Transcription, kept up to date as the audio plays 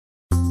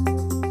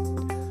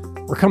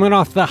We're coming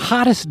off the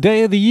hottest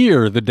day of the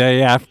year, the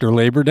day after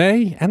Labor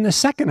Day, and the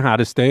second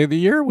hottest day of the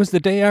year was the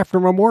day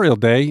after Memorial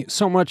Day.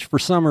 So much for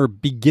summer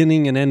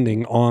beginning and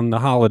ending on the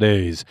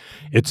holidays.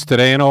 It's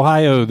Today in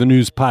Ohio, the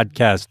news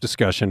podcast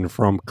discussion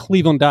from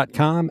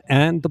Cleveland.com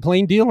and The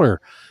Plain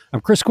Dealer.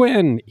 I'm Chris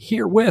Quinn,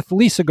 here with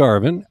Lisa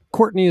Garvin,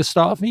 Courtney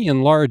Astolfi,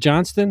 and Laura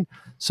Johnston.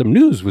 Some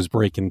news was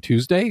breaking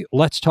Tuesday.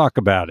 Let's talk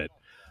about it.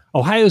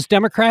 Ohio's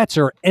Democrats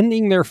are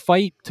ending their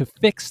fight to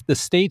fix the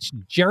state's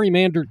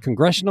gerrymandered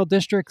congressional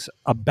districts,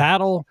 a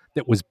battle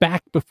that was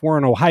back before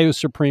an Ohio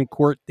Supreme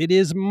Court that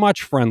is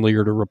much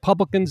friendlier to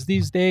Republicans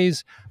these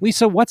days.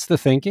 Lisa, what's the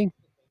thinking?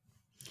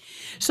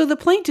 So the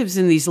plaintiffs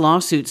in these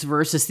lawsuits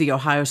versus the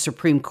Ohio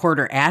Supreme Court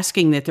are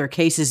asking that their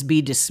cases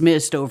be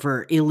dismissed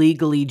over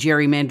illegally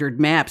gerrymandered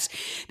maps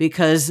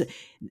because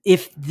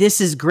if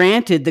this is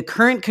granted, the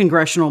current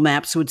congressional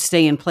maps would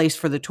stay in place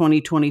for the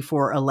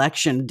 2024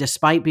 election,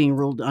 despite being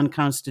ruled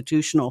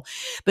unconstitutional.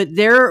 But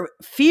their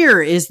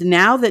fear is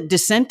now that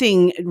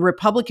dissenting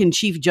Republican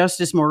Chief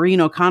Justice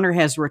Maureen O'Connor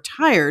has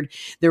retired,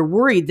 they're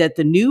worried that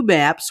the new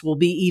maps will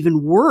be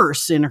even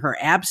worse in her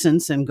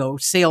absence and go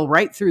sail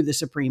right through the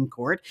Supreme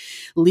Court.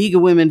 League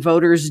of Women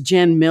Voters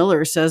Jen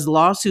Miller says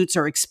lawsuits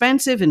are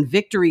expensive and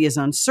victory is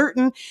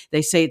uncertain.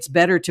 They say it's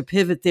better to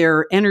pivot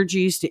their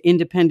energies to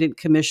independent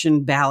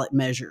commission ballot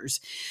measures.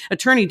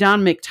 Attorney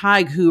Don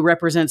McTighe, who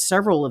represents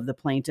several of the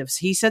plaintiffs,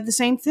 he said the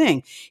same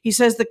thing. He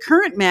says the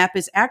current map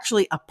is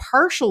actually a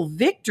partial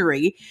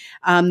victory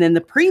than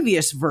the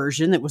previous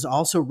version that was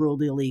also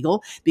ruled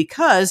illegal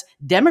because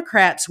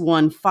Democrats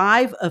won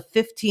 5 of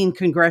 15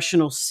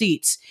 congressional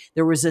seats.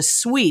 There was a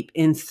sweep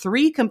in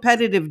 3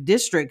 competitive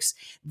districts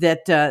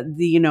that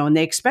and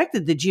they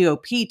expected the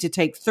GOP to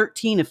take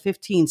 13 of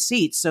 15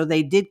 seats, so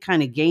they did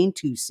kind of gain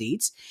 2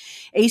 seats.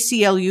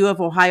 ACLU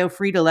of Ohio,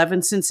 Frieda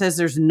Levinson,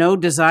 says there's no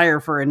desire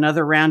for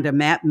another round of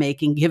map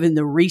making given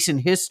the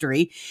recent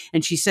history.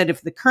 And she said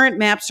if the current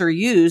maps are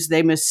used,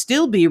 they must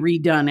still be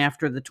redone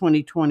after the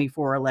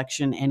 2024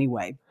 election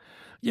anyway.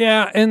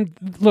 Yeah, and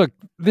look,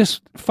 this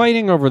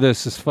fighting over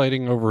this is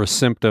fighting over a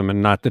symptom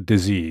and not the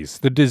disease.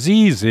 The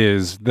disease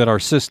is that our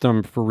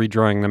system for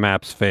redrawing the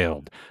maps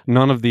failed.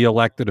 None of the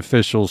elected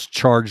officials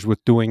charged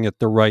with doing it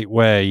the right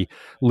way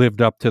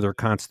lived up to their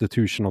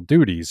constitutional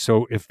duties.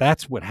 So if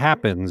that's what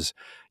happens,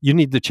 you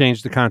need to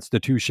change the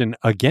Constitution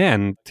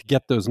again to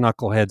get those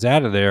knuckleheads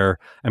out of there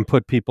and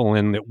put people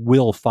in that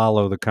will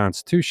follow the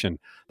Constitution.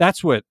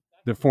 That's what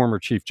the former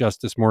Chief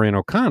Justice Maureen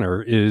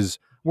O'Connor is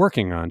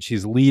working on.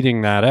 She's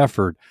leading that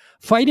effort.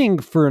 Fighting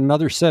for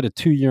another set of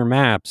 2-year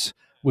maps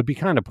would be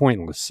kind of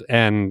pointless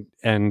and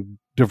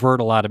divert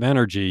a lot of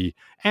energy.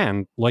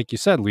 And like you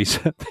said,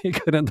 Lisa, they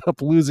could end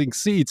up losing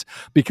seats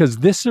because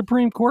this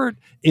Supreme Court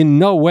in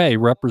no way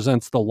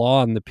represents the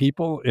law and the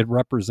people. It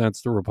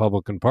represents the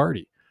Republican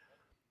Party.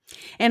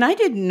 And I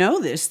didn't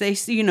know this. They,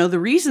 the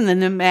reason that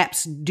the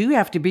maps do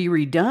have to be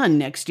redone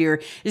next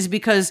year is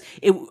because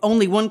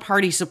only one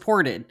party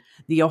supported.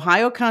 The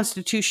Ohio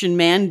Constitution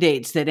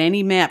mandates that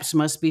any maps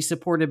must be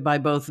supported by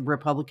both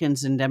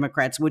Republicans and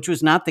Democrats, which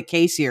was not the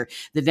case here.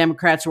 The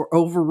Democrats were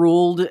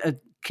overruled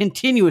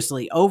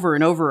continuously over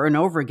and over and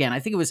over again. I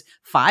think it was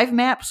 5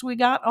 maps we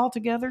got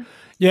altogether.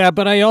 Yeah,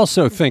 but I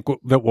also think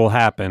that will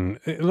happen.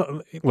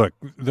 Look,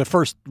 the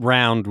first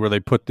round where they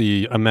put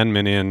the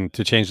amendment in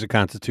to change the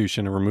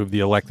Constitution and remove the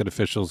elected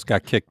officials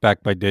got kicked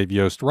back by Dave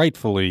Yost,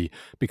 rightfully,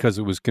 because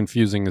it was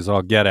confusing as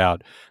all get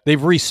out. They've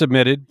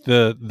resubmitted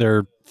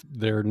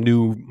their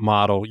new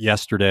model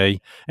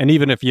yesterday, and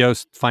even if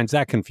Yost finds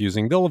that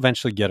confusing, they'll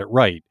eventually get it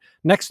right.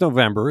 Next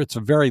November, it's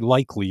very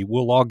likely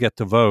we'll all get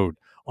to vote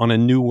on a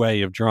new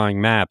way of drawing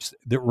maps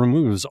that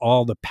removes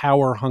all the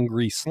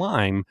power-hungry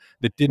slime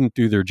that didn't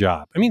do their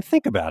job. I mean,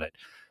 think about it.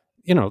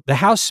 The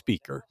House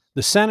Speaker,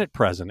 the Senate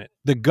President,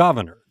 the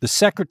Governor, the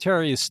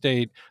Secretary of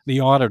State,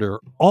 the Auditor,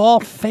 all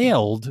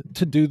failed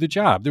to do the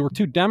job. There were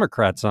 2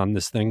 Democrats on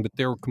this thing, but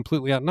they were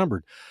completely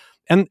outnumbered.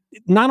 And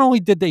not only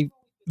did they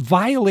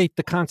violate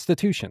the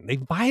Constitution, they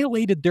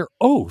violated their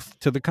oath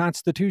to the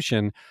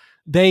Constitution.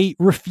 They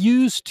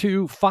refuse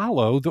to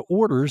follow the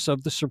orders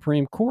of the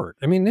Supreme Court.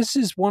 I mean, this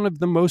is one of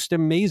the most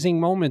amazing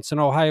moments in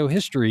Ohio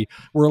history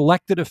where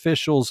elected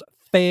officials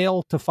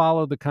fail to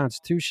follow the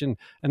Constitution,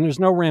 and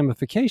there's no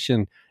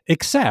ramification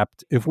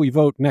except if we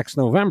vote next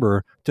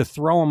November to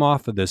throw them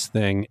off of this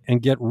thing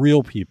and get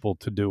real people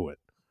to do it.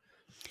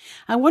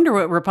 I wonder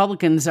what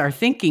Republicans are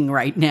thinking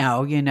right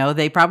now.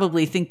 They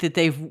probably think that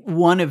they've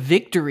won a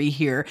victory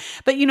here.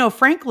 But,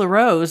 Frank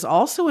LaRose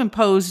also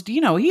imposed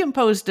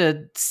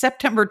a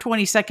September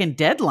 22nd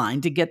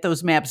deadline to get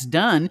those maps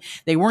done.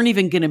 They weren't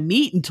even going to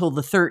meet until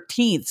the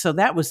 13th. So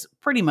that was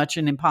pretty much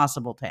an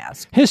impossible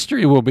task.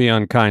 History will be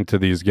unkind to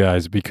these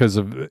guys because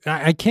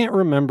I can't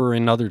remember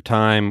another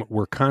time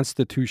where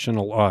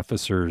constitutional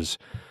officers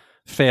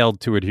failed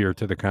to adhere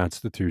to the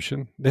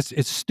Constitution.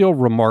 It's still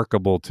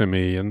remarkable to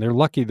me, and they're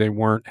lucky they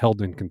weren't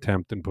held in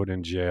contempt and put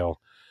in jail.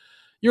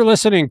 You're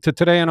listening to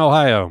Today in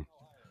Ohio.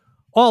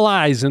 All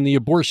eyes in the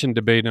abortion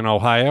debate in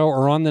Ohio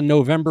are on the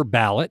November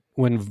ballot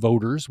when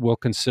voters will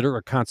consider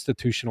a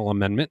constitutional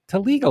amendment to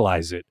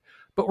legalize it.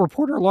 But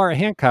reporter Laura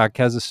Hancock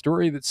has a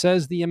story that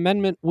says the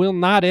amendment will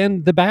not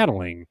end the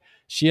battling.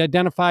 She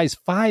identifies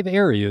 5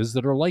 areas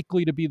that are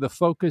likely to be the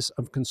focus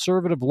of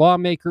conservative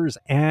lawmakers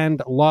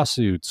and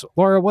lawsuits.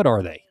 Laura, what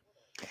are they?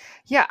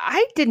 Yeah,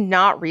 I did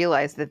not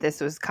realize that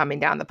this was coming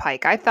down the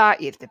pike. I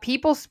thought if the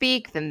people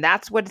speak, then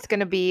that's what it's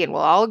going to be. And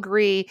we'll all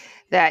agree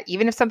that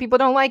even if some people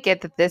don't like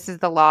it, that this is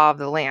the law of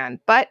the land.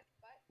 But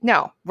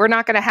no, we're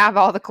not going to have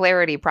all the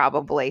clarity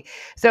probably.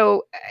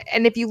 So,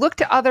 and if you look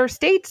to other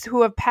states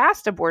who have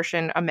passed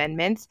abortion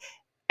amendments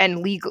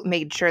and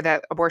made sure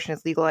that abortion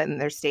is legal in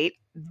their state,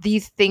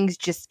 these things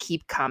just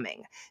keep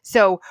coming.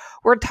 So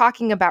we're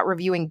talking about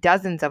reviewing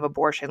dozens of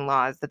abortion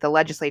laws that the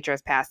legislature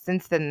has passed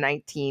since the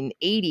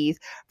 1980s,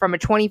 from a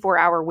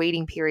 24-hour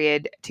waiting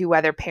period to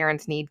whether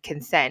parents need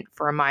consent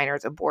for a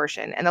minor's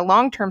abortion. And the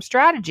long-term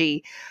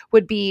strategy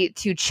would be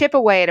to chip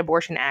away at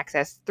abortion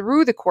access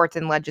through the courts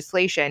and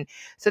legislation,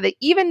 so that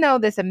even though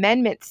this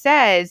amendment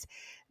says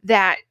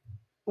that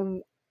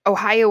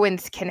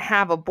Ohioans can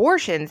have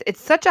abortions,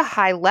 it's such a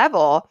high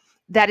level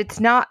that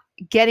it's not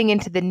getting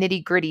into the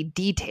nitty-gritty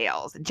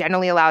details. It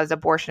generally allows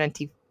abortion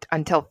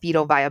until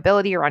fetal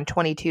viability, around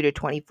 22 to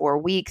 24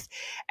 weeks.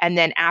 And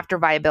then after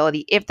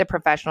viability, if the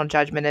professional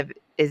judgment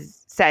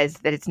says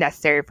that it's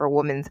necessary for a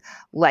woman's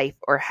life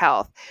or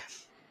health.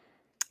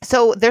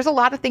 So there's a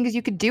lot of things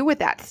you could do with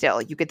that still.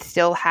 You could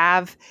still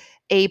have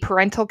a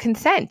parental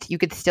consent. You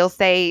could still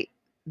say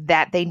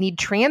that they need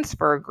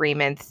transfer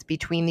agreements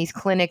between these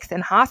clinics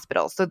and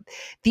hospitals. So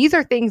these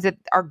are things that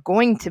are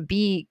going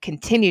to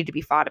continue to be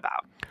fought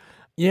about.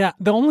 Yeah,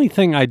 the only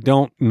thing I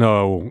don't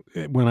know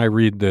when I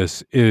read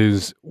this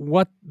is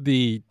what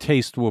the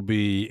taste will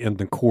be in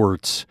the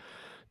courts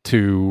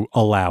to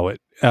allow it.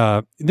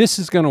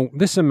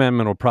 This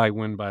amendment will probably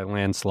win by a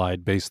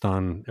landslide based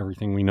on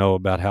everything we know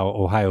about how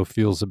Ohio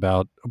feels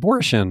about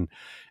abortion.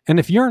 And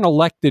if you're an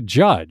elected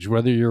judge,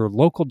 whether you're a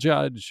local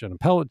judge, an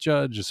appellate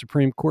judge, a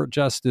Supreme Court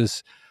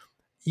justice,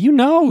 you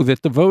know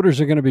that the voters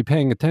are going to be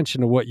paying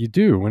attention to what you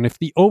do. And if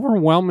the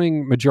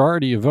overwhelming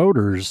majority of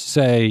voters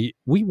say,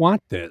 we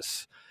want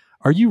this,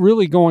 are you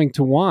really going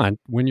to want,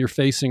 when you're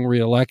facing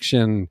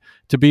reelection,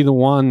 to be the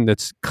one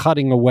that's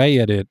cutting away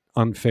at it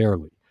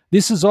unfairly?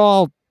 This is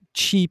all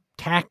cheap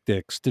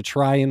tactics to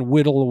try and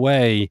whittle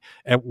away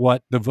at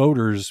what the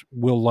voters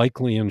will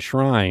likely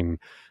enshrine.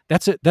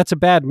 That's a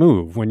bad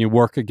move when you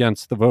work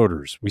against the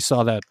voters. We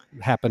saw that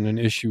happen in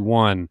issue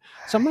 1.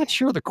 So I'm not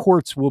sure the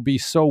courts will be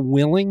so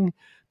willing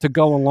to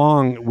go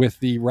along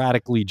with the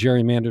radically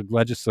gerrymandered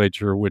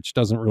legislature, which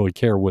doesn't really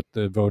care what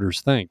the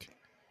voters think.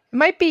 It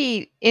might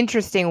be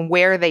interesting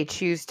where they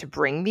choose to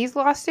bring these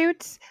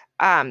lawsuits.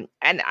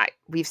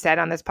 We've said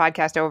on this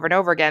podcast over and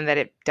over again that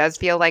it does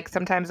feel like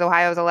sometimes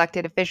Ohio's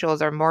elected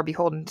officials are more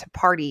beholden to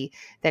party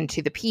than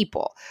to the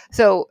people.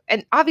 So,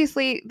 and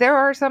obviously there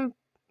are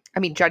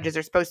judges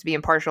are supposed to be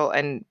impartial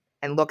and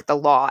look at the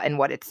law and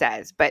what it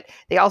says, but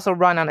they also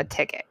run on a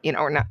ticket,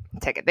 or not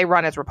ticket. They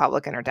run as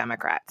Republican or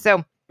Democrat.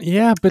 So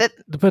yeah, but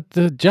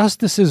the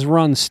justices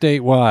run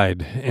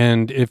statewide,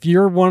 and if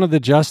you're one of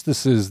the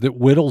justices that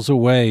whittles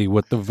away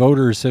what the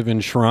voters have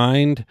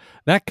enshrined,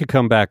 that could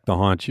come back to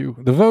haunt you.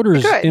 The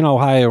voters in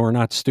Ohio are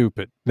not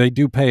stupid. They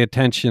do pay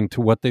attention to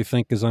what they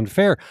think is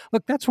unfair.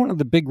 Look, that's one of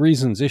the big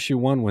reasons issue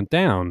 1 went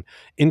down,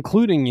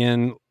 including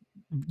in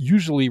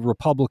usually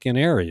Republican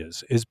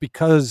areas, is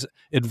because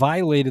it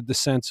violated the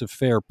sense of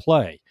fair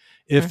play.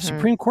 If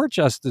Supreme Court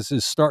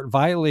justices start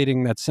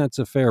violating that sense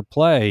of fair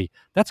play,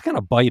 that's going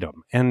to bite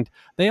them. And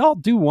they all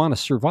do want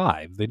to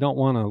survive. They don't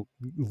want to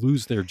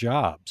lose their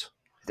jobs.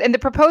 And the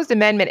proposed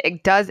amendment,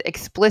 it does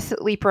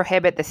explicitly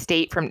prohibit the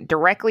state from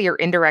directly or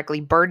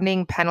indirectly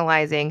burdening,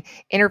 penalizing,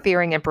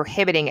 interfering, and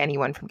prohibiting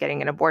anyone from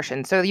getting an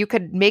abortion. So you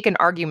could make an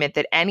argument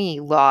that any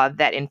law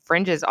that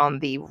infringes on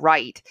the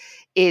right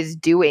is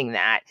doing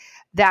that.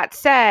 That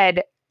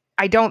said,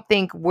 I don't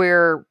think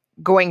we're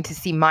going to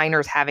see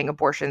minors having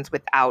abortions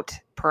without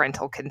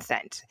parental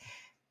consent.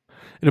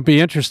 It'll be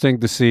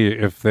interesting to see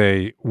if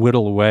they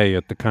whittle away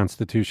at the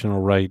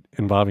constitutional right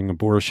involving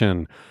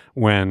abortion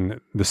when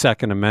the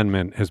Second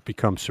Amendment has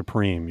become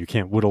supreme. You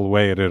can't whittle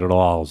away at it at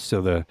all.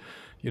 So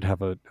you'd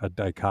have a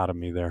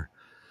dichotomy there.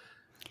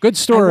 Good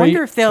story. I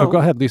wonder if they'll... go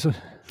ahead, Lisa.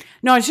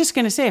 No, I was just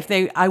going to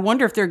say, I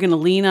wonder if they're going to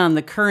lean on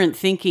the current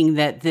thinking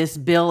that this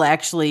bill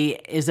actually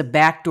is a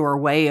backdoor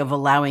way of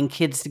allowing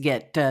kids to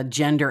get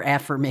gender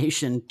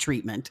affirmation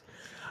treatment.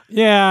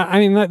 Yeah, I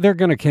mean, they're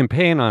going to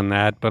campaign on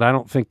that, but I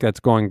don't think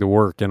that's going to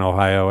work in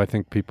Ohio. I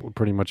think people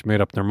pretty much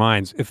made up their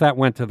minds. If that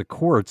went to the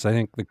courts, I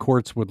think the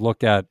courts would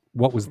look at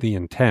what was the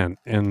intent.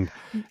 And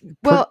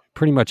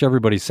pretty much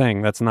everybody's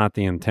saying that's not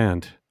the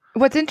intent.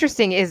 What's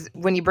interesting is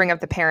when you bring up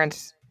the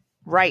parents'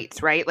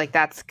 rights, right? Like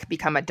that's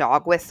become a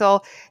dog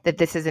whistle that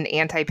this is an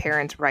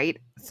anti-parents' rights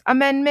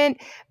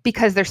amendment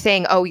because they're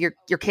saying, oh, your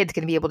kid's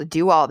going to be able to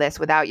do all this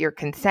without your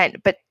consent.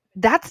 But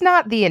that's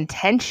not the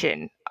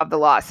intention of the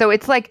law. So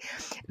it's like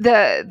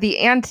the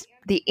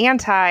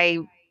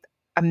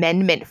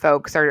anti-amendment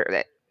folks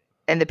are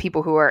and the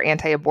people who are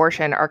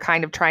anti-abortion are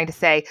kind of trying to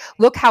say,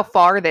 look how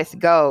far this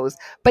goes,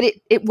 but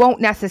it won't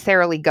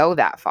necessarily go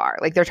that far.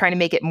 Like they're trying to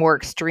make it more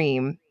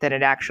extreme than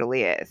it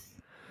actually is.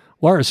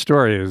 Laura's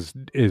story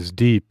is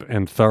deep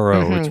and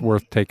thorough. Mm-hmm. It's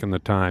worth taking the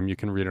time. You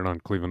can read it on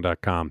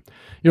cleveland.com.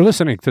 You're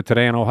listening to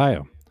Today in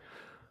Ohio.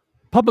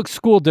 Public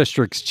school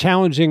districts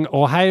challenging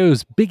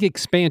Ohio's big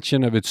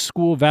expansion of its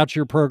school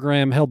voucher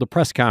program held a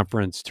press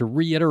conference to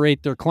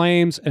reiterate their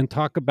claims and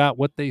talk about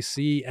what they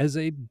see as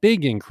a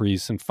big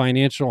increase in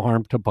financial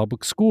harm to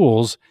public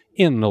schools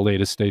in the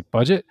latest state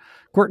budget.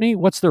 Courtney,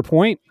 what's their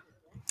point?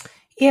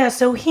 Yeah,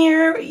 so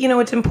here,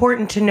 it's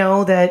important to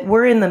know that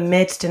we're in the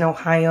midst in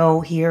Ohio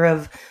here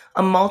of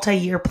a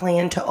multi-year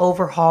plan to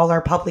overhaul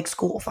our public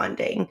school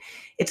funding.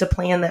 It's a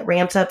plan that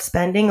ramps up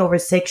spending over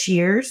 6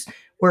 years.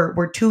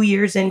 We're 2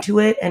 years into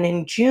it, and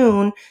in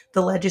June,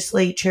 the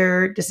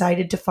legislature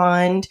decided to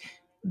fund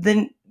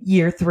the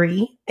year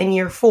 3 and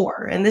year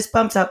 4, and this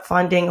bumps up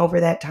funding over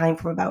that time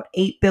from about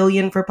 $8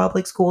 billion for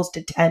public schools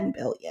to $10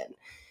 billion.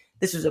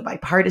 This was a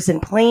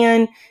bipartisan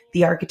plan.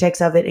 The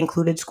architects of it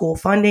included school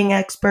funding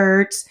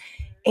experts,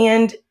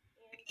 and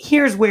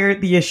here's where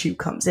the issue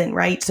comes in,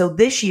 right? So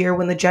this year,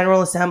 when the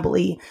General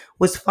Assembly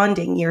was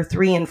funding year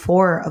 3 and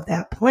 4 of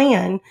that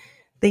plan,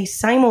 they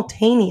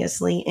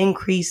simultaneously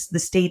increased the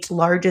state's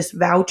largest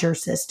voucher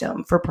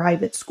system for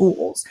private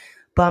schools,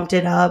 bumped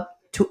it up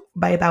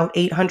by about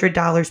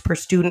 $800 per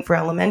student for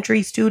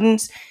elementary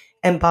students,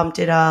 and bumped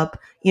it up,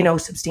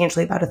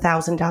 substantially about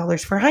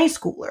 $1,000 for high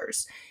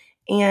schoolers.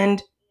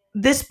 And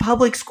this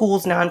public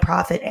schools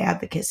nonprofit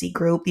advocacy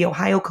group, the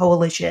Ohio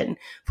Coalition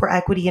for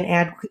Equity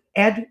and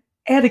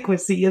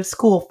Adequacy of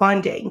School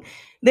Funding,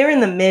 they're in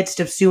the midst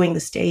of suing the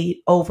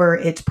state over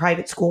its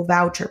private school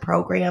voucher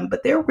program,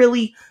 but they're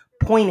really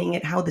pointing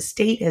at how the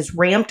state has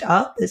ramped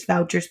up this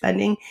voucher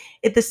spending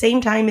at the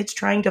same time it's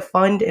trying to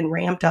fund and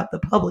ramped up the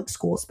public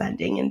school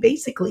spending. And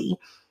basically,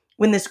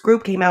 when this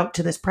group came out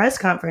to this press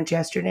conference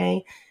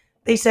yesterday,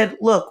 they said,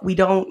 look, we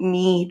don't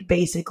need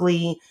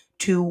basically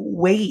to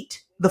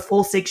wait the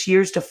full 6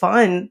 years to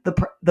fund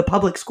the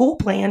public school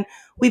plan.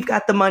 We've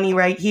got the money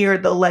right here.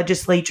 The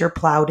legislature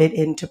plowed it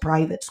into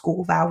private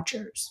school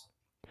vouchers.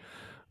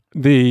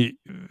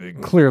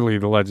 Clearly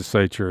the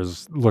legislature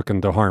is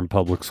looking to harm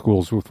public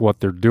schools with what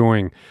they're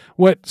doing.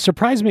 What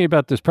surprised me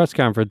about this press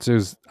conference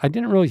is I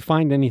didn't really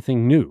find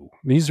anything new.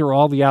 These are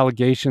all the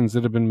allegations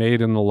that have been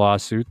made in the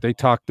lawsuit. They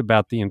talked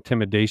about the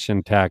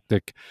intimidation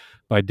tactic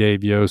by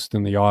Dave Yost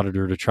and the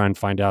auditor to try and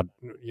find out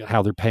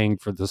how they're paying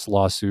for this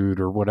lawsuit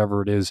or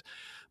whatever it is.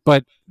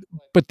 But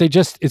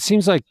it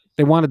seems like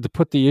they wanted to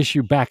put the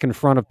issue back in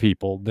front of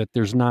people, that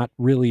there's not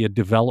really a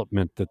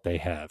development that they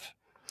have.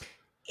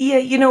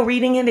 Yeah,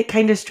 reading it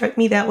kind of struck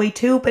me that way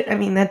too. But I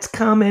mean, that's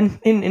common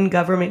in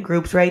government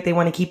groups, right? They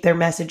want to keep their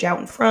message out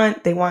in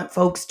front. They want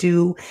folks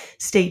to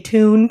stay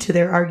tuned to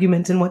their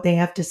arguments and what they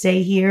have to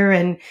say here.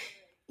 And,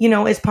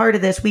 as part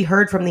of this, we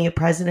heard from the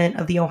president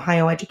of the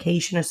Ohio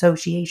Education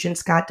Association,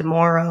 Scott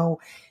DeMauro,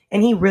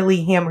 and he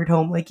really hammered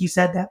home, like you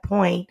said, that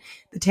point.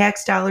 The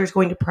tax dollars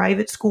going to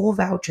private school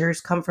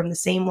vouchers come from the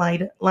same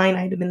line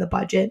item in the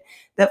budget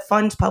that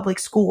funds public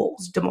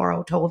schools,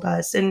 DeMauro told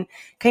us. And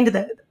kind of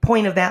the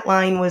point of that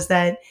line was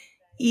that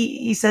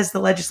he says the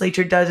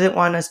legislature doesn't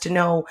want us to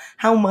know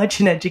how much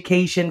in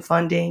education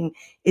funding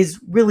is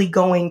really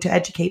going to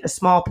educate a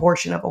small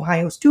portion of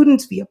Ohio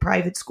students via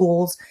private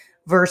schools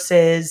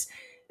versus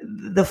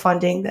the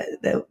funding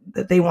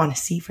that they want to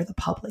see for the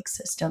public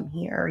system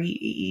here.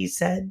 He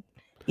said,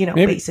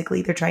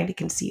 basically they're trying to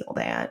conceal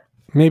that.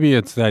 Maybe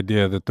it's the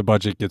idea that the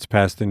budget gets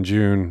passed in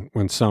June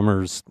when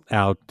summer's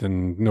out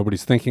and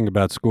nobody's thinking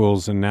about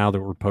schools. And now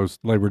that we're post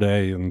Labor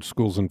Day and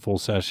school's in full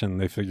session,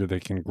 they figure they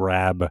can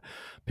grab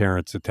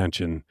parents'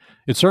 attention.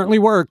 It certainly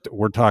worked.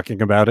 We're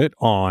talking about it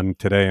on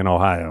Today in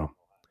Ohio.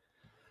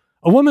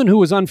 A woman who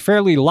was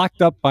unfairly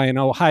locked up by an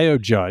Ohio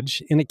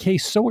judge in a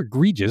case so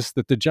egregious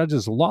that the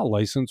judge's law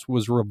license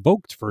was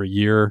revoked for a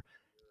year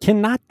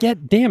cannot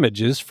get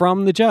damages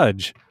from the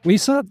judge.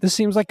 Lisa, this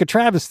seems like a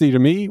travesty to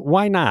me.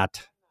 Why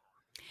not?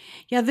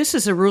 Yeah, this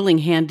is a ruling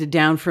handed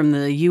down from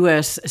the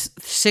U.S.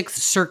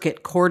 Sixth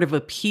Circuit Court of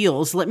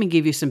Appeals. Let me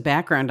give you some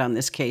background on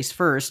this case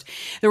first.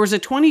 There was a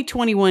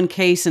 2021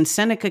 case in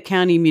Seneca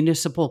County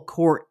Municipal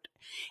Court,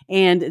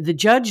 and the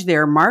judge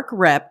there, Mark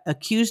Repp,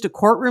 accused a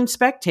courtroom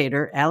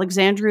spectator,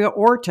 Alexandria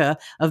Orta,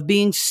 of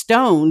being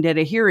stoned at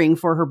a hearing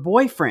for her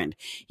boyfriend.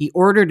 He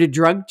ordered a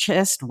drug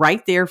test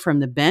right there from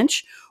the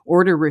bench.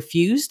 Order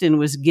refused and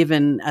was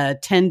given a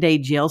 10-day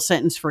jail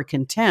sentence for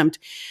contempt.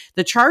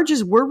 The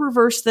charges were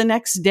reversed the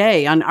next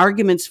day on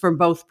arguments from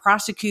both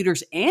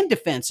prosecutors and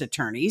defense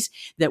attorneys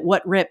that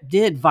what Repp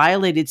did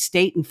violated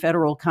state and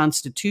federal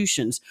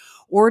constitutions.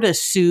 Orta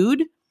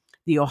sued.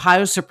 The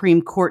Ohio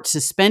Supreme Court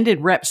suspended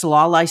Repp's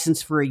law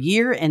license for a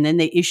year, and then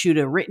they issued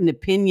a written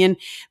opinion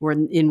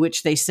in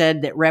which they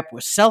said that Repp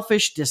was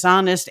selfish,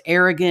 dishonest,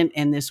 arrogant,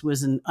 and this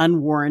was an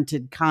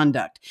unwarranted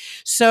conduct.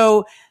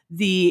 So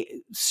the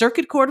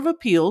Circuit Court of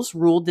Appeals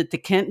ruled that the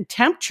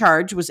contempt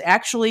charge was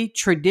actually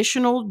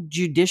traditional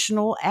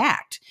judicial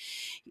act.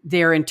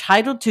 They're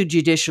entitled to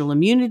judicial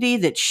immunity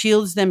that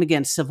shields them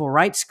against civil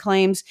rights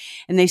claims.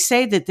 And they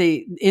say that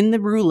in the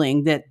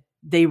ruling that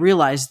they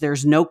realize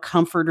there's no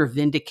comfort or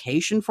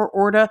vindication for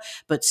ORTA,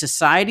 but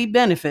society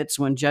benefits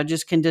when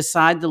judges can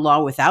decide the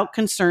law without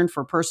concern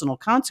for personal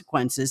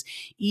consequences,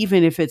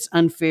 even if it's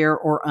unfair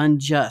or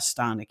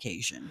unjust on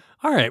occasion.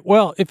 All right.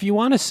 Well, if you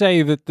want to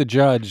say that the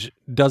judge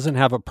doesn't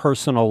have a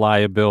personal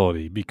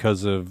liability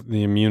because of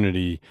the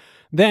immunity,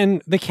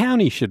 then the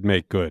county should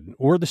make good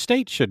or the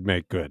state should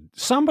make good.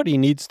 Somebody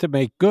needs to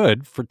make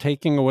good for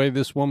taking away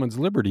this woman's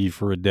liberty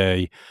for a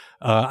day.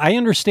 I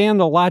understand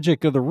the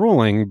logic of the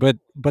ruling, but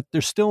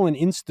there's still an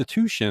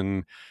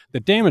institution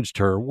that damaged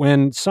her.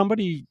 When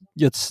somebody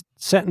gets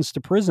sentenced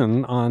to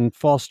prison on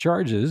false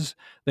charges,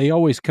 they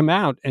always come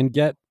out and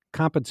get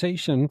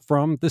compensation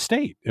from the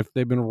state if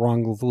they've been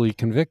wrongfully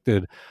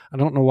convicted. I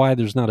don't know why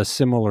there's not a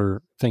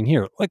similar thing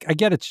here. Like, I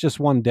get it's just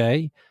one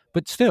day,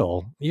 but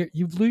still,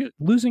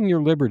 losing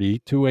your liberty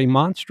to a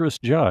monstrous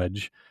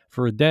judge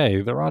for a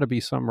day. There ought to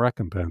be some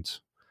recompense.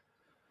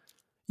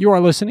 You are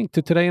listening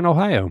to Today in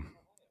Ohio.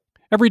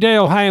 Everyday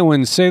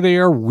Ohioans say they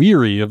are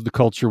weary of the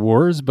culture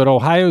wars, but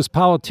Ohio's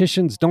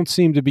politicians don't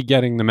seem to be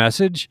getting the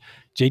message.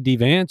 J.D.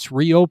 Vance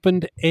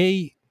reopened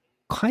a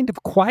kind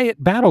of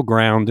quiet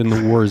battleground in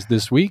the wars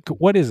this week.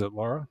 What is it,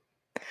 Laura?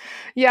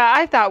 Yeah,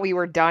 I thought we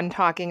were done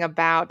talking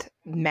about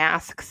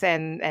masks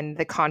and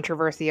the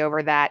controversy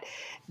over that,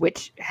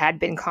 which had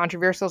been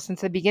controversial since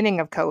the beginning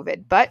of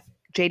COVID. But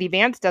J.D.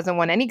 Vance doesn't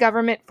want any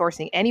government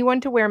forcing anyone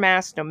to wear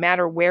masks, no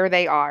matter where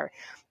they are.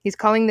 He's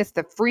calling this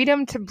the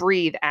Freedom to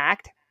Breathe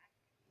Act.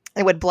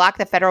 It would block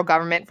the federal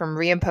government from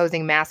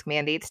reimposing mask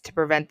mandates to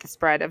prevent the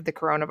spread of the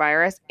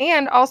coronavirus,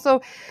 and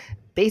also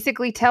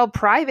basically tell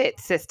private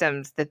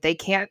systems that they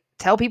can't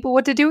tell people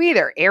what to do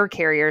either. Air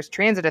carriers,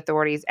 transit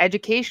authorities,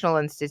 educational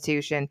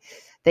institution.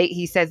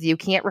 He says you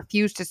can't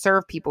refuse to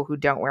serve people who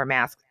don't wear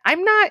masks.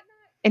 I'm not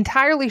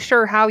entirely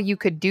sure how you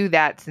could do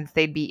that since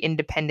they'd be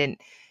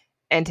independent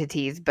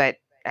entities, but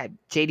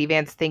J.D.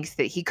 Vance thinks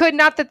that he could.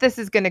 Not that this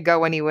is going to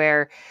go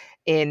anywhere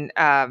in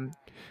the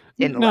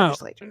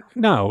legislature.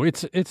 No,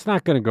 it's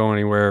not going to go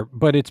anywhere,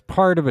 but it's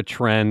part of a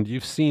trend.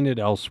 You've seen it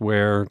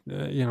elsewhere.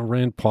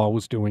 Rand Paul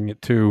was doing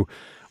it too,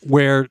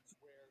 where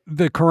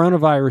the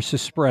coronavirus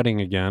is spreading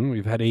again.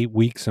 We've had 8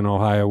 weeks in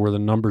Ohio where the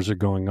numbers are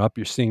going up.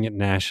 You're seeing it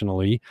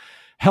nationally.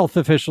 Health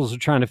officials are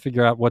trying to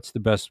figure out what's the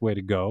best way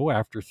to go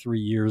after 3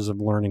 years of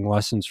learning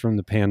lessons from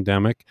the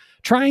pandemic,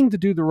 trying to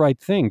do the right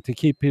thing to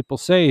keep people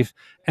safe.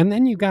 And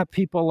then you got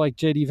people like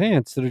J.D.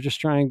 Vance that are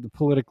just trying to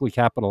politically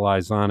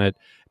capitalize on it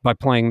by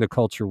playing the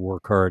culture war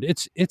card.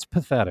 It's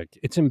pathetic.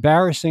 It's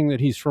embarrassing that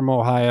he's from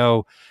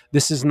Ohio.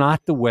 This is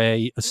not the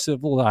way a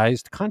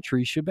civilized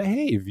country should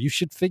behave. You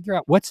should figure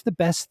out what's the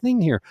best thing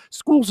here.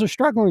 Schools are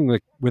struggling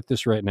with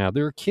this right now.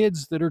 There are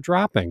kids that are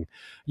dropping.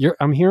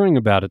 I'm hearing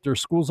about it. There are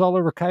schools all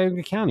over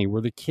Cuyahoga County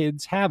where the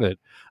kids have it.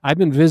 I've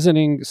been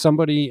visiting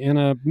somebody in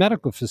a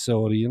medical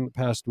facility in the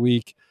past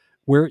week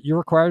where you're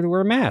required to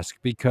wear a mask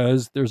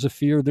because there's a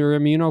fear they're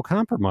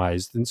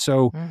immunocompromised. And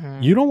so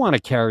you don't want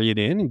to carry it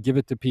in and give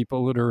it to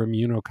people that are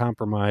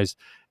immunocompromised.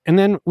 And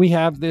then we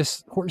have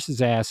this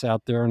horse's ass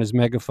out there on his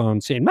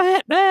megaphone saying,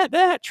 Matt, Matt,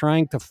 Matt,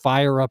 trying to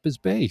fire up his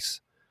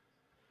base.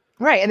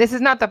 Right. And this is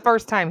not the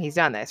first time he's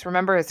done this.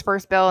 Remember, his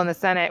first bill in the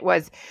Senate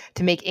was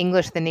to make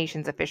English the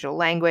nation's official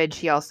language.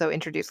 He also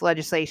introduced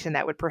legislation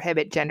that would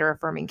prohibit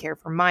gender-affirming care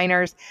for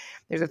minors.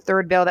 There's a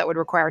third bill that would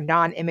require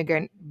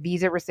non-immigrant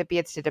visa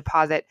recipients to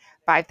deposit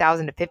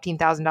 $5,000 to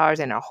 $15,000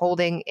 in a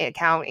holding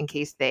account in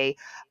case they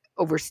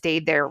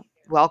overstayed their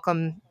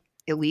welcome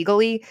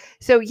illegally.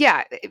 So,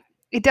 yeah,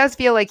 it does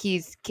feel like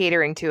he's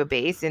catering to a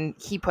base. And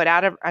he put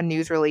out a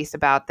news release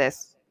about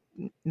this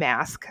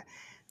mask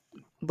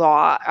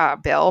law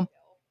bill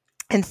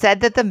and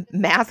said that the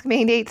mask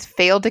mandates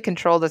failed to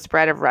control the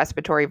spread of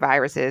respiratory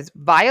viruses,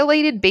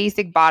 violated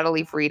basic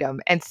bodily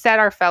freedom, and set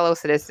our fellow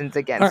citizens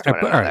against one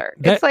another.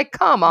 It's like,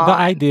 come on. The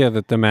idea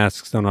that the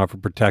masks don't offer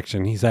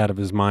protection, he's out of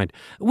his mind.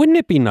 Wouldn't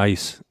it be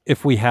nice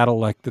if we had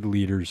elected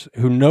leaders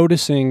who,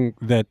 noticing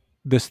that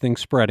this thing's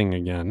spreading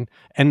again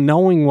and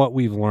knowing what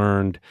we've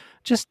learned,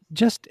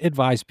 just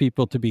advise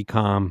people to be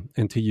calm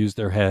and to use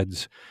their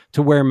heads,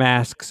 to wear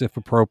masks if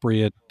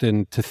appropriate,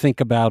 and to think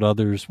about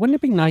others? Wouldn't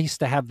it be nice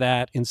to have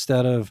that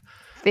instead of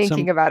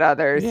thinking about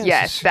others?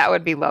 Yes, that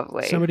would be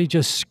lovely. Somebody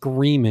just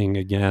screaming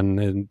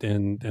again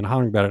and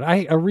hollering about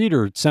it. A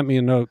reader sent me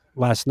a note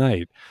last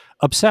night,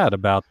 upset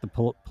about the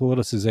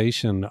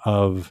politicization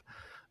of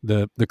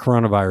the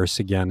coronavirus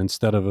again,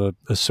 instead of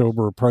a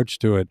sober approach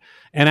to it,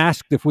 and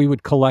asked if we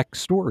would collect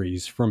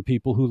stories from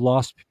people who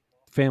lost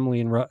family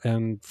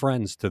and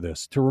friends to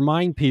this, to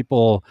remind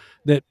people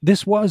that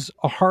this was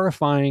a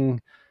horrifying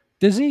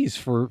disease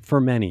for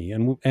many.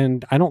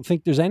 And I don't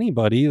think there's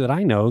anybody that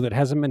I know that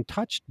hasn't been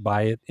touched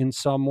by it in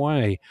some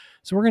way.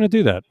 So we're going to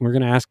do that. We're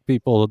going to ask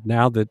people,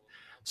 now that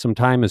some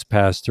time has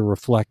passed, to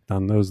reflect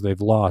on those they've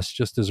lost,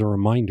 just as a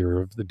reminder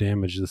of the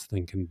damage this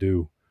thing can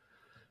do.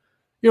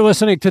 You're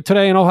listening to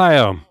Today in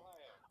Ohio.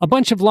 A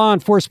bunch of law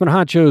enforcement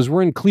honchos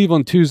were in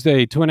Cleveland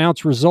Tuesday to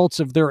announce results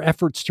of their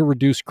efforts to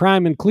reduce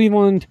crime in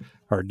Cleveland.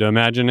 Hard to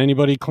imagine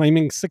anybody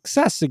claiming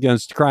success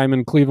against crime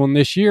in Cleveland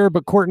this year,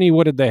 but Courtney,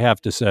 what did they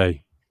have to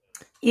say?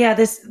 Yeah,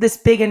 this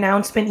big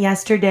announcement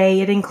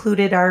yesterday, it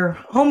included our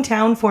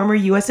hometown former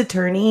U.S.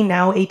 attorney,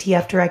 now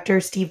ATF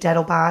director, Steve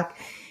Dettelbach.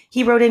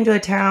 He rode into a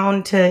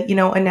town to,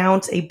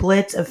 announce a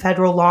blitz of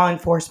federal law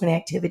enforcement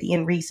activity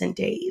in recent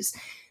days.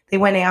 They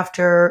went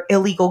after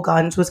illegal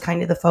guns was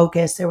kind of the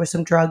focus. There was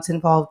some drugs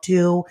involved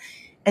too.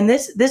 And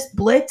this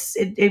blitz,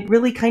 it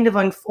really kind of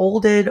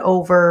unfolded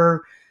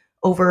over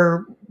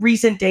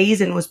recent days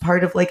and was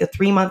part of like a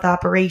 3-month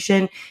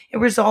operation. It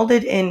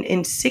resulted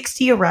in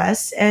 60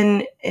 arrests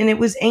and it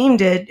was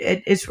aimed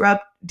at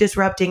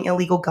disrupting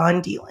illegal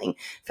gun dealing.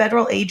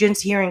 Federal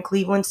agents here in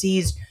Cleveland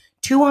seized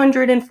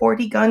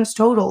 240 guns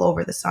total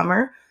over the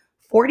summer.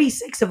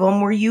 46 of them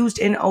were used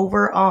in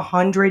over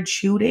 100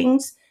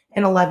 shootings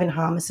and 11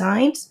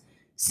 homicides.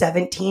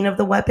 17 of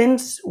the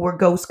weapons were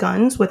ghost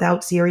guns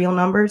without serial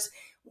numbers.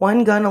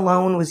 One gun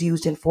alone was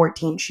used in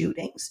 14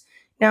 shootings.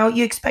 Now,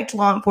 you expect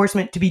law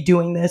enforcement to be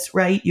doing this,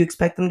 right? You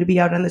expect them to be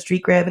out on the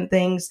street grabbing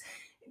things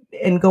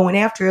and going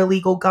after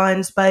illegal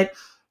guns. But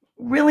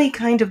really,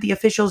 kind of the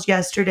officials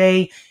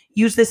yesterday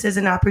used this as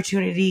an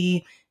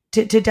opportunity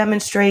to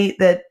demonstrate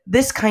that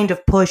this kind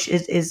of push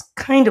is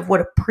kind of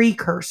what a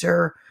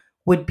precursor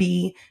would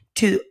be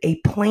to a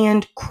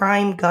planned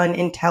crime gun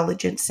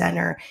intelligence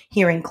center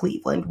here in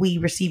Cleveland. We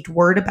received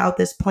word about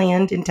this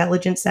planned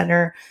intelligence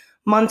center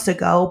months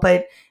ago,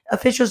 but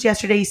officials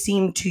yesterday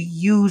seemed to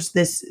use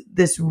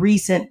this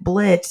recent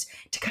blitz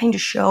to kind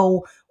of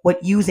show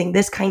what using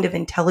this kind of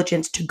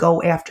intelligence to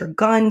go after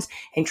guns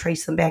and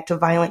trace them back to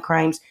violent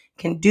crimes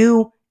can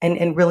do,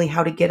 and really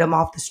how to get them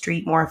off the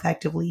street more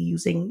effectively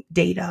using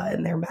data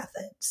and their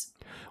methods.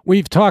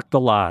 We've talked a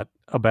lot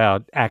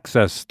about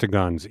access to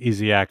guns,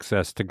 easy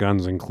access to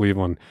guns in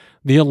Cleveland.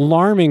 The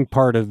alarming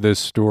part of this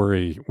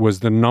story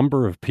was the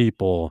number of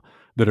people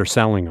that are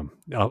selling them,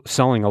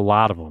 selling a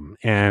lot of them,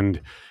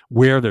 and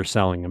where they're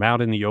selling them,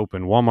 out in the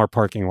open, Walmart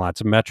parking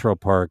lots, metro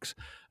parks.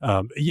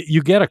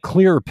 You get a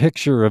clearer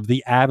picture of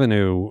the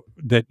avenue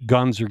that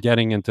guns are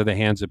getting into the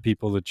hands of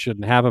people that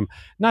shouldn't have them.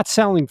 Not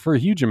selling for a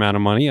huge amount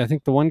of money. I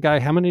think the one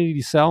guy, how many did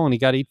he sell? And he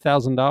got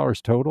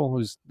 $8,000 total. It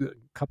was a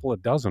couple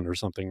of dozen or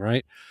something,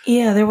 right?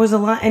 Yeah, there was a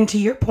lot. And to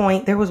your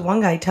point, there was one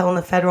guy telling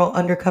the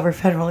undercover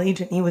federal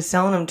agent he was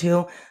selling them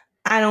to,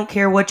 I don't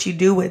care what you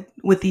do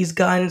with these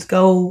guns.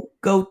 Go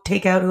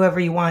take out whoever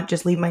you want.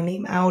 Just leave my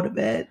name out of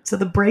it. So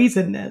the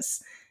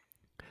brazenness.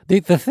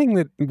 The thing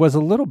that was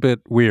a little bit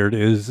weird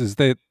is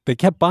that they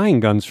kept buying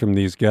guns from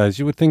these guys.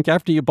 You would think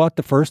after you bought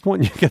the first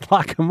one, you could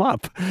lock them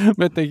up.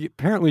 But they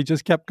apparently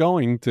just kept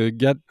going to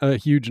get a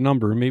huge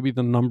number. Maybe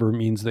the number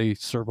means they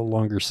serve a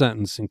longer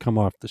sentence and come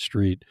off the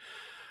street.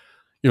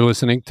 You're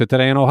listening to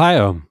Today in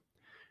Ohio.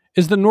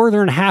 Is the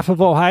northern half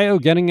of Ohio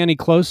getting any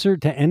closer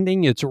to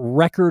ending its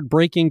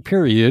record-breaking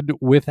period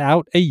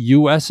without a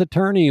U.S.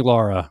 attorney,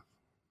 Laura?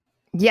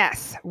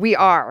 Yes, we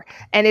are.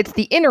 And it's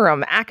the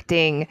interim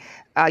acting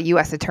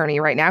U.S. attorney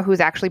right now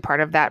who's actually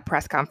part of that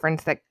press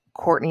conference that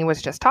Courtney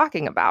was just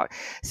talking about.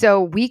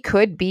 So we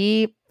could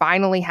be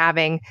finally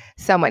having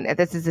someone.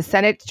 This is the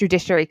Senate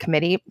Judiciary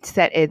Committee.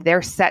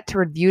 They're set to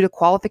review the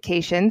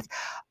qualifications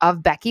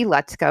of Becky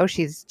Lutzko.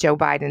 She's Joe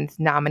Biden's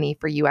nominee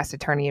for U.S.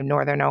 Attorney of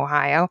Northern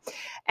Ohio.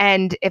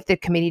 And if the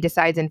committee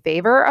decides in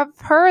favor of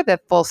her, the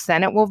full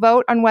Senate will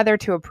vote on whether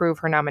to approve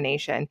her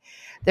nomination.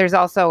 There's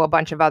also a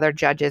bunch of other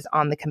judges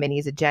on the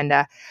committee's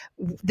agenda.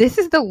 This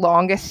is the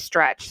longest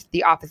stretch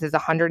the office is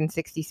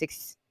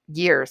 166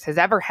 years has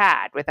ever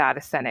had without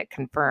a Senate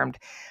confirmed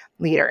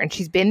leader. And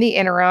she's been the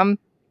interim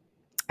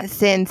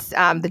since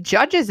the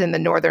judges in the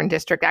Northern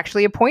District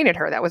actually appointed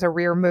her. That was a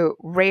rare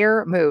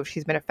move.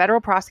 She's been a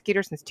federal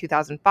prosecutor since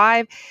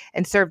 2005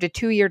 and served a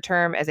 2-year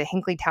term as a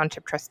Hinckley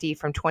Township trustee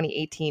from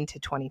 2018 to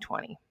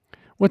 2020.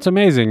 What's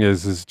amazing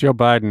is Joe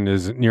Biden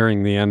is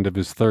nearing the end of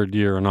his 3rd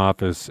year in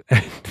office,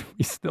 and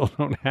we still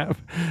don't have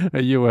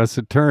a U.S.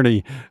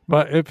 attorney.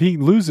 But if he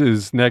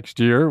loses next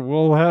year,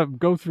 we'll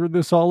go through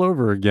this all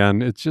over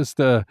again. It's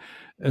just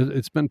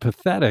it's been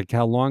pathetic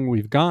how long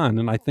we've gone,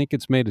 and I think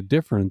it's made a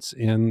difference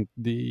in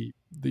the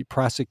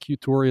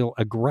prosecutorial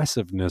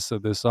aggressiveness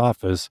of this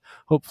office.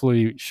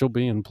 Hopefully, she'll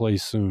be in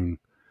place soon.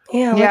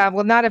 Yeah,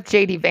 well, not if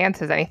J.D. Vance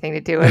has anything to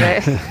do with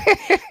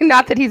it.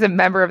 Not that he's a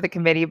member of the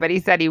committee, but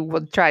he said he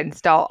will try to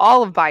install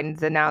all of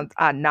Biden's announced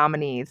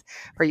nominees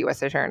for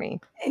U.S. attorney.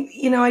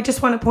 And, I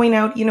just want to point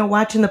out,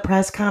 watching the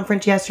press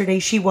conference yesterday,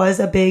 she was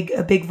a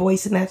big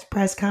voice in that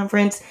press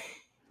conference.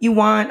 You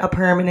want a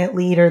permanent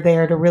leader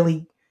there to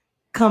really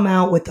come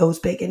out with those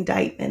big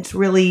indictments,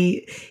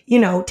 really,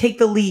 take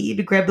the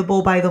lead, grab the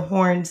bull by the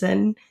horns.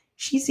 And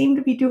she seemed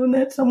to be doing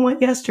that somewhat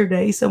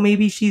yesterday. So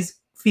maybe she's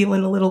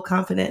feeling a little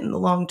confident in the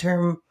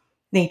long-term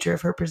nature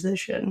of her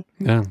position.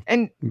 Yeah.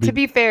 And to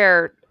be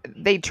fair,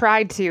 they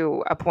tried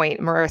to appoint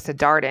Marissa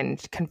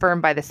Darden,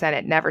 confirmed by the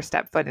Senate, never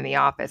stepped foot in the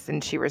office,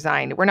 and she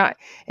resigned. We're not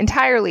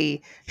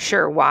entirely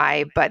sure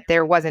why, but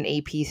there was an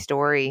AP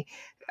story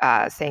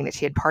saying that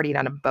she had partied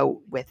on a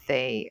boat with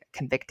a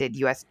convicted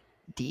U.S.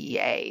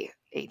 DEA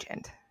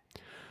agent.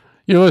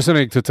 You're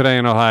listening to Today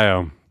in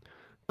Ohio.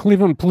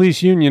 Cleveland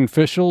Police Union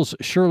officials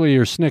surely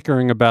are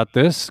snickering about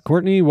this.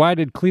 Courtney, why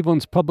did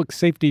Cleveland's public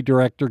safety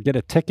director get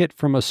a ticket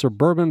from a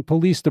suburban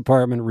police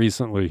department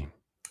recently?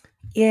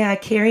 Yeah,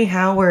 Kerry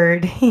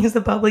Howard, he's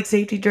the public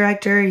safety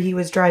director. He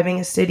was driving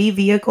a city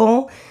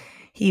vehicle.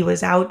 He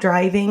was out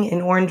driving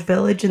in Orange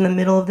Village in the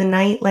middle of the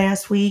night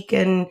last week,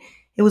 and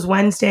it was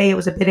Wednesday. It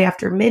was a bit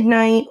after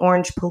midnight.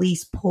 Orange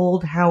police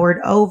pulled Howard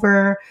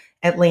over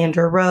at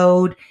Lander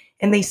Road,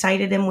 and they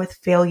cited him with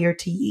failure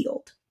to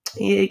yield.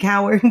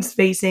 Howard's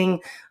facing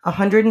a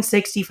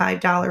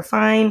 $165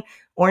 fine.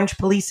 Orange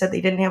police said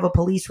they didn't have a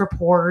police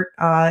report,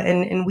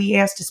 and we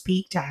asked to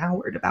speak to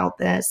Howard about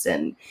this,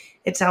 and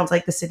it sounds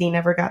like the city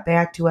never got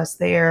back to us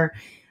there.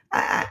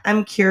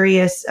 I'm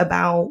curious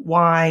about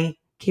why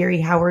Kerry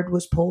Howard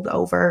was pulled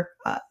over,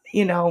 a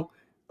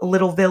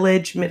little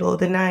village, middle of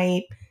the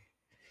night.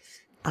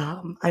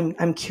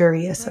 I'm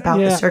curious about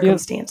the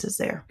circumstances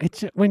there.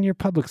 It's when you're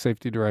public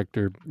safety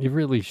director, you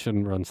really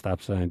shouldn't run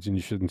stop signs and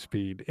you shouldn't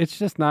speed. It's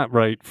just not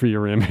right for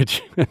your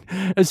image,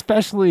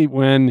 especially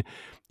when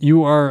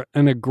you are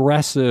an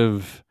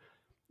aggressive.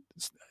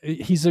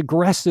 He's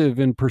aggressive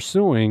in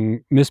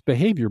pursuing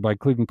misbehavior by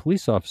Cleveland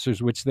police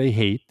officers, which they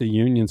hate. The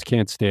unions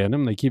can't stand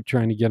him. They keep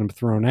trying to get him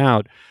thrown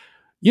out.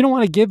 You don't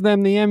want to give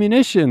them the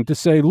ammunition to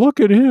say, look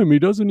at him. He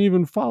doesn't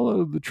even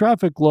follow the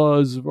traffic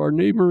laws of our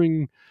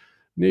neighboring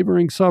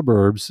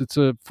suburbs. It's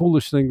a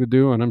foolish thing to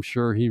do, and I'm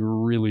sure he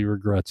really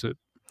regrets it.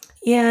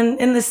 Yeah,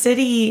 and the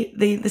city,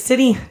 the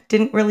city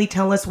didn't really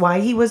tell us why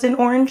he was in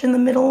Orange in the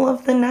middle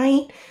of the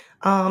night,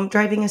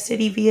 driving a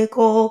city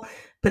vehicle,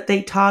 but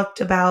they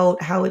talked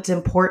about how it's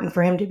important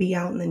for him to be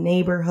out in the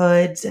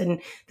neighborhoods, and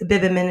the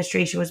Bibb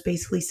administration was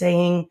basically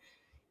saying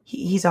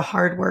he's a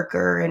hard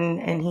worker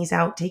and he's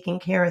out taking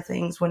care of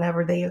things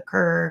whenever they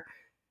occur.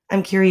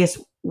 I'm curious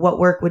what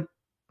work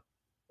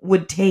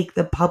would take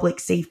the public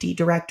safety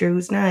director,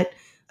 who's not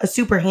a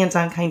super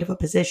hands-on kind of a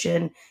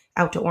position,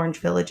 out to Orange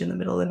Village in the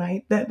middle of the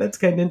night. That's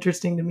kind of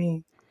interesting to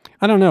me.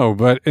 I don't know,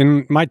 but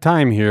in my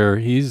time here,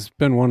 he's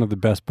been one of the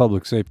best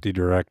public safety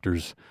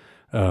directors.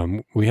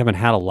 We haven't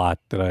had a lot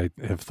that I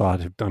have thought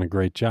have done a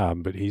great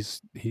job, but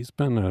he's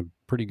been a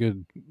pretty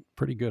good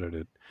at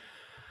it.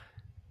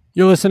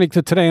 You're listening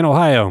to Today in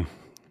Ohio.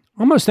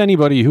 Almost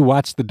anybody who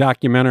watched the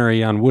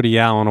documentary on Woody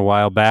Allen a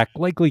while back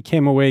likely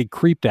came away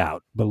creeped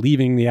out,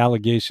 believing the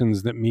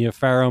allegations that Mia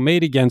Farrow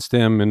made against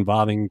him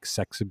involving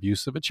sex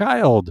abuse of a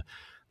child.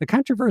 The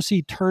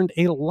controversy turned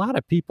a lot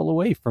of people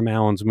away from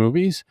Allen's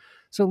movies.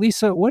 So,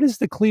 Lisa, what is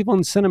the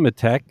Cleveland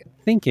Cinematheque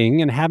thinking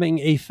in having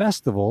a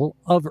festival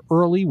of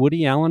early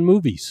Woody Allen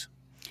movies?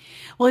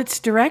 Well, its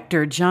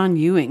director, John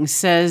Ewing,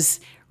 says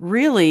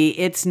really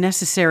it's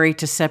necessary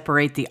to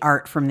separate the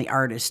art from the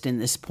artist in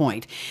this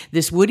point.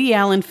 This Woody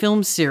Allen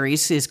film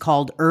series is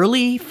called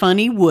Early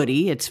Funny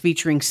Woody. It's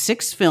featuring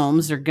 6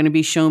 films. They're going to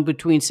be shown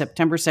between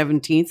September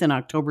 17th and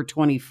October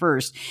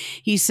 21st.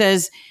 He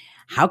says,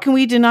 how can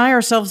we deny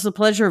ourselves the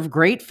pleasure of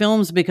great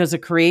films because a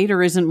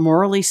creator isn't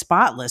morally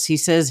spotless? He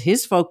says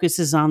his focus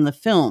is on the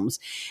films.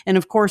 And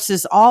of course,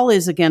 this all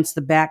is against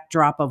the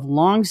backdrop of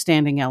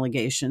longstanding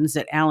allegations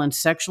that Allen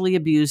sexually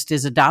abused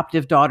his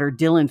adoptive daughter,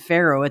 Dylan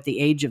Farrow, at the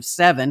age of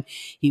 7.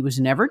 He was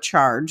never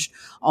charged,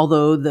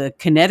 although the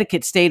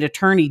Connecticut state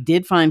attorney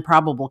did find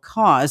probable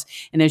cause.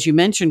 And as you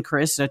mentioned,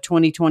 Chris, a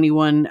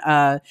 2021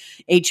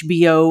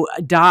 HBO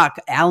doc,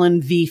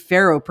 Allen v.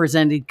 Farrow,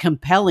 presented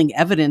compelling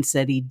evidence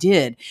that he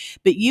did.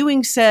 But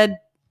Ewing said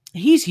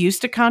he's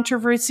used to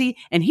controversy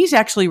and he's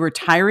actually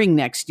retiring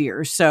next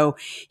year. So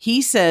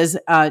he says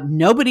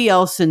nobody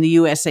else in the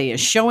USA is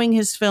showing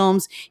his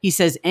films. He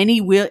says any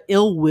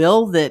ill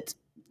will that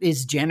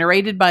is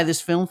generated by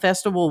this film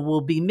festival will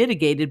be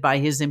mitigated by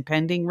his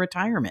impending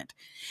retirement.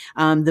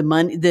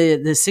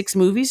 The 6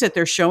 movies that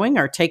they're showing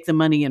are Take the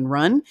Money and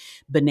Run,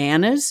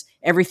 Bananas,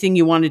 Everything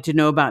You Wanted to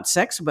Know About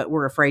Sex But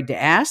Were Afraid to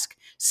Ask,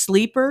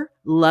 Sleeper,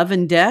 Love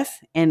and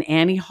Death, and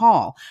Annie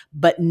Hall,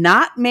 but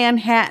not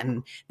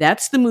Manhattan.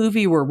 That's the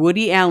movie where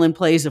Woody Allen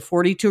plays a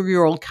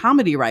 42-year-old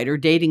comedy writer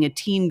dating a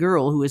teen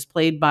girl who is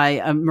played by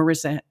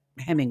Marissa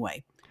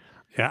Hemingway.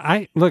 Yeah,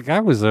 I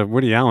was a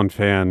Woody Allen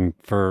fan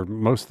for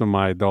most of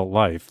my adult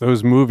life.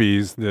 Those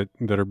movies that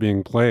are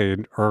being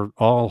played are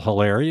all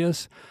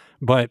hilarious,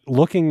 but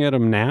looking at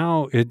him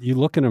now, you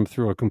look at him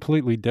through a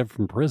completely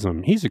different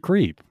prism. He's a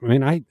creep. I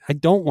mean, I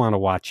don't want to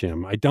watch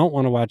him. I don't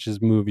want to watch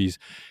his movies.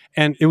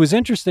 And it was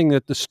interesting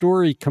that the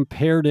story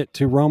compared it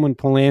to Roman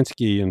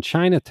Polanski in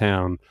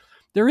Chinatown.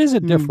 There is a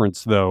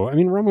difference, though. I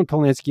mean, Roman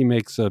Polanski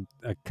makes a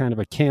kind of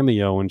a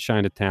cameo in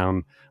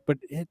Chinatown, but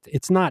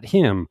it's not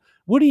him.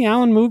 Woody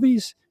Allen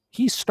movies,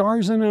 he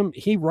stars in them,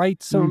 he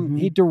writes them,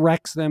 he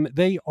directs them.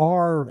 They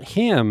are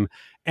him.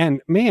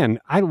 And man,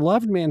 I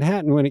loved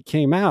Manhattan when it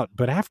came out,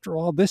 but after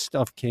all this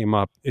stuff came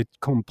up, it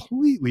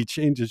completely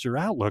changes your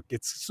outlook.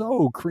 It's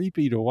so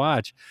creepy to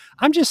watch.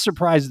 I'm just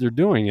surprised they're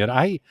doing it.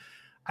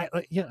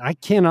 I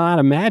cannot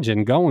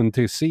imagine going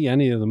to see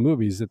any of the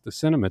movies at the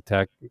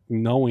Cinematheque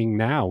knowing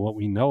now what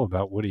we know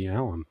about Woody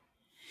Allen.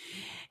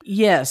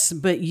 Yes,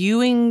 but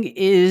Ewing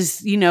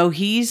is,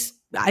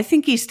 I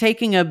think he's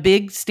taking a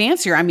big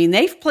stance here. I mean,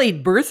 they've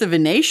played Birth of a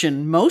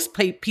Nation. Most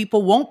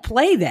people won't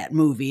play that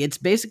movie. It's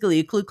basically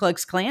a Ku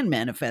Klux Klan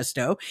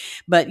manifesto.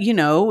 But,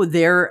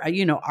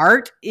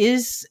 art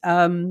is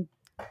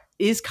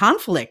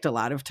conflict a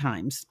lot of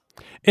times.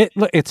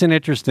 It's an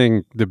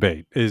interesting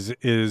debate.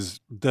 Does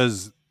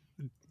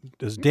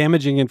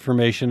damaging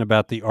information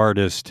about the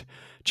artist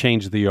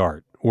change the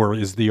art, or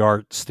is the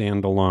art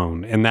stand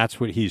alone? And that's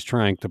what he's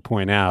trying to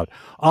point out.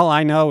 All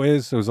I know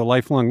is, as a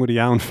lifelong Woody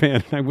Allen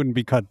fan, I wouldn't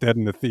be caught dead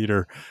in the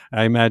theater.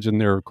 I imagine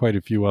there are quite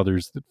a few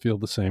others that feel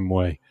the same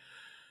way.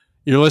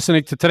 You're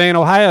listening to Today in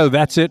Ohio.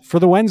 That's it for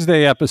the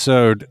Wednesday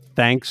episode.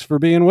 Thanks for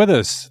being with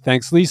us.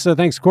 Thanks, Lisa.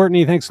 Thanks,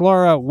 Courtney. Thanks,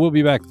 Laura. We'll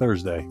be back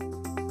Thursday.